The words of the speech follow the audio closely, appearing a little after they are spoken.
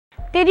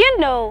Did you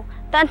know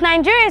that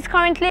Nigeria is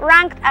currently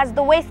ranked as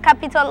the waste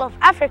capital of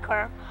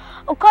Africa?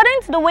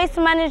 According to the Waste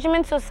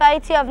Management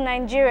Society of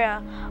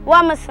Nigeria,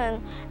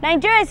 WAMASN,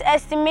 Nigeria is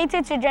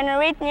estimated to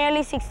generate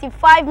nearly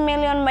 65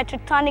 million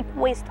metric ton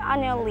waste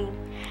annually.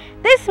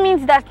 This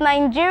means that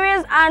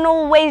Nigeria's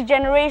annual waste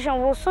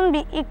generation will soon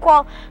be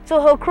equal to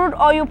her crude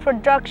oil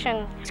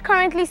production, which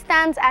currently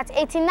stands at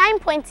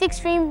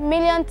 89.63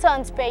 million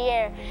tons per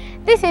year.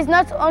 This is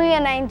not only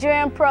a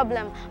Nigerian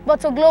problem,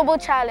 but a global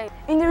challenge.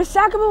 In the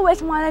recyclable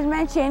waste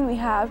management chain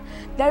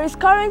there is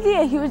currently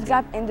a huge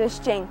gap in this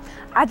chain,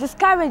 as the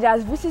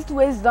scavengers visit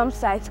waste dump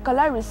sites,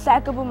 collect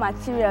recyclable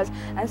materials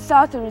and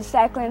sell to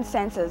recycling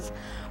centers.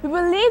 We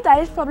believe that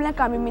this problem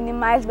can be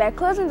minimized by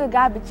closing the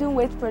gap between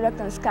waste product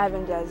and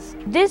scavengers.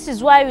 This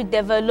is why we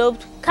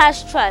developed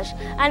CashTrash,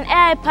 an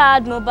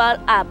AI-powered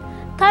mobile app.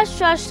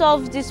 CashTrash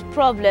solves this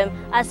problem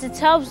as it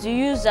helps the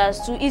users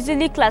to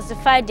easily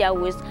classify their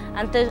waste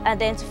and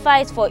identify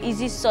it for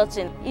easy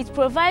sorting. It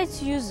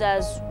provides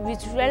users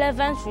with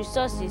relevant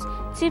resources,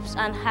 tips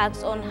and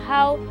hacks on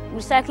how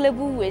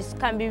recyclable waste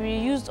can be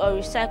reused or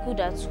recycled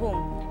at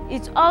home.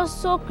 It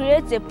also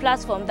creates a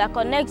platform that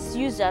connects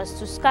users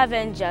to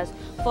scavengers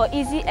for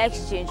easy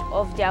exchange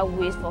of their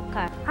waste for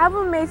cash.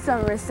 Having made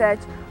some research,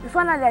 we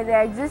found out that there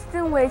are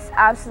existing waste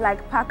apps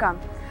like Packam,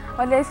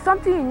 but there is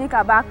something unique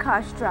about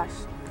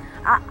CashTrash.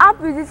 Our app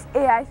uses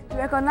AI to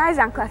recognize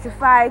and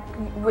classify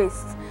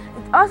waste.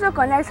 It also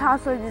connects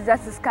household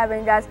users to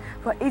scavengers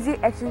for easy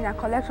exchange and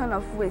collection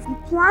of waste. We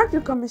plan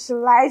to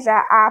commercialize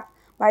our app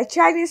by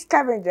charging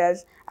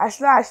scavengers as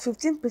low as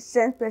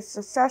 15% per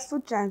successful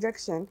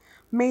transaction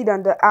made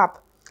on the app.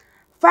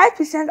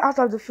 5% out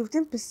of the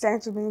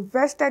 15% will be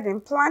invested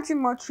in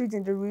planting more trees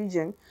in the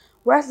region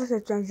where such a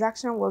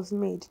transaction was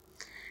made.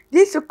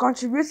 This will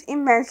contribute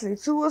immensely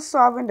towards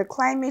solving the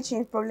climate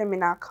change problem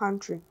in our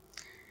country.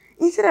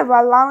 Instead of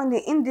allowing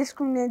the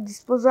indiscriminate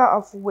disposal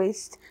of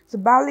waste to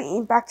badly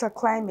impact our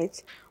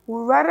climate, we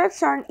will rather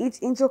turn it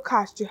into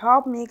cash to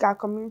help make our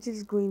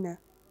communities greener.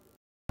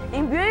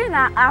 In building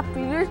our app,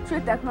 we use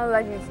three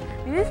technologies.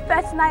 We use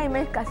personal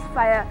image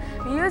classifier,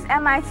 we use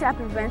MIT App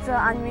Inventor,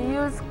 and we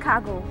use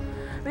Cargo.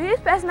 We use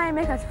personal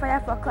image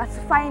classifier for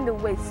classifying the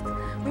waste.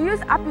 We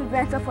use App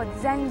Inventor for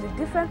designing the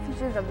different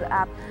features of the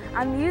app,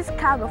 and we use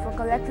Cargo for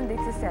collecting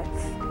data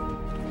sets.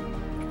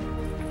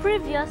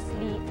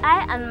 Previously,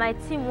 I and my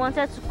team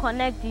wanted to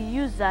connect the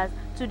users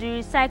to the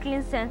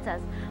recycling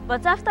centers,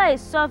 but after a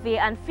survey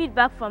and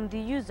feedback from the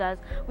users,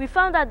 we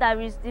found out that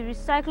the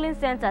recycling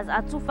centers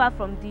are too far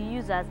from the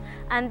users,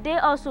 and they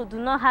also do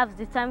not have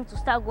the time to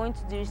start going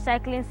to the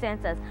recycling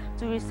centers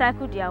to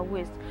recycle their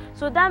waste.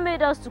 So that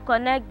made us to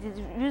connect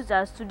the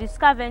users to the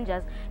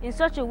scavengers in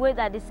such a way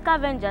that the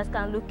scavengers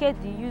can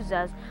locate the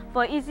users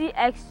for easy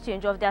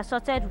exchange of their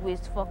sorted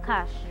waste for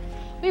cash.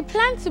 We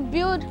plan to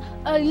build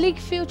a league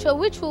feature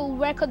which will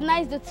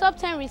recognize the top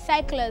 10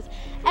 recyclers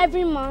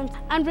every month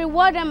and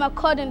reward them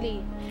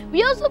accordingly.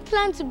 We also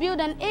plan to build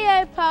an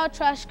AI-powered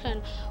trash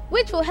can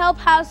which will help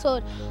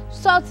households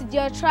sort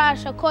their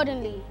trash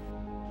accordingly.